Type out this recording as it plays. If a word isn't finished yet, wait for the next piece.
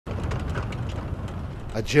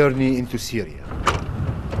a journey into Syria.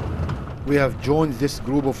 We have joined this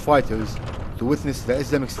group of fighters to witness the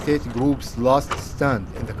Islamic State group's last stand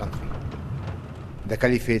in the country. The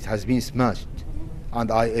caliphate has been smashed and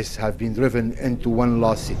IS have been driven into one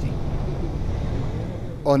last city.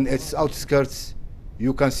 On its outskirts,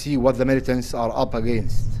 you can see what the militants are up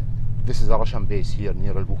against. This is a Russian base here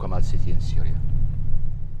near Albu Kamal city in Syria.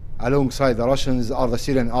 Alongside the Russians are the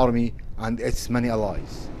Syrian army and its many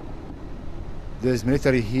allies. There is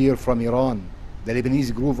military here from Iran, the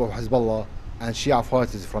Lebanese group of Hezbollah, and Shia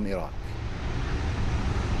fighters from Iraq.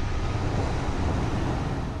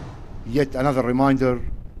 Yet another reminder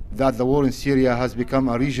that the war in Syria has become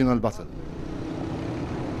a regional battle.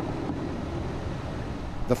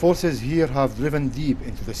 The forces here have driven deep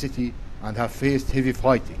into the city and have faced heavy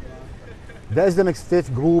fighting. The Islamic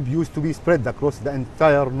State group used to be spread across the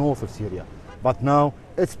entire north of Syria, but now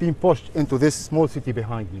it's been pushed into this small city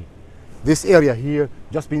behind me. This area here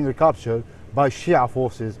just been recaptured by Shia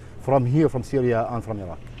forces from Syria and from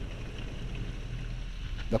Iraq.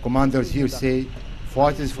 The commanders here say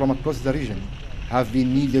fighters from across the region have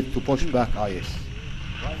been needed to push back IS.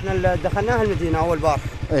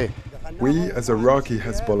 We, as Iraqi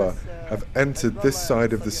Hezbollah, have entered this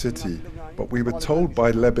side of the city, but we were told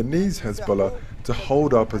by Lebanese Hezbollah to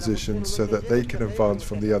hold our position so that they can advance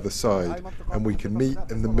from the other side, and we can meet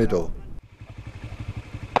in the middle.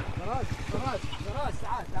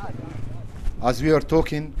 As we are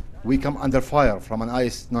talking, we come under fire from an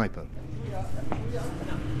IS sniper.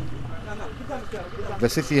 The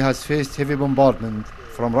city has faced heavy bombardment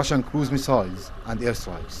from Russian cruise missiles and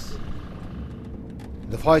airstrikes.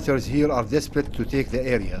 The fighters here are desperate to take the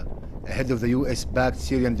area ahead of the US-backed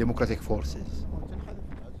Syrian Democratic Forces.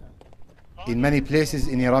 In many places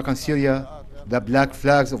in Iraq and Syria, the black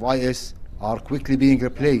flags of IS are quickly being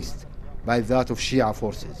replaced by that of Shia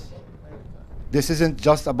forces. This isn't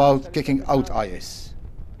just about kicking out IS,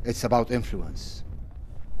 it's about influence.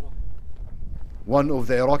 One of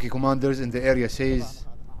the Iraqi commanders in the area says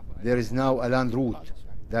there is now a land route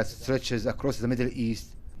that stretches across the Middle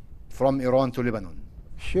East from Iran to Lebanon.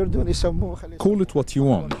 Call it what you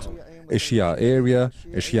want, a Shia area,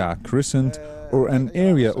 a Shia crescent, or an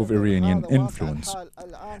area of Iranian influence.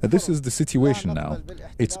 This is the situation now.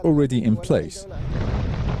 It's already in place.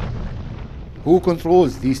 Who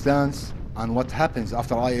controls these lands and what happens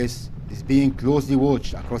after IS is being closely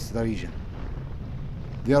watched across the region.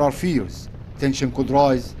 There are fears tension could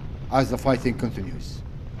rise as the fighting continues.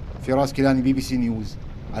 Feras, Kilani, BBC News,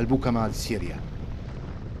 Albu Kamal, Syria.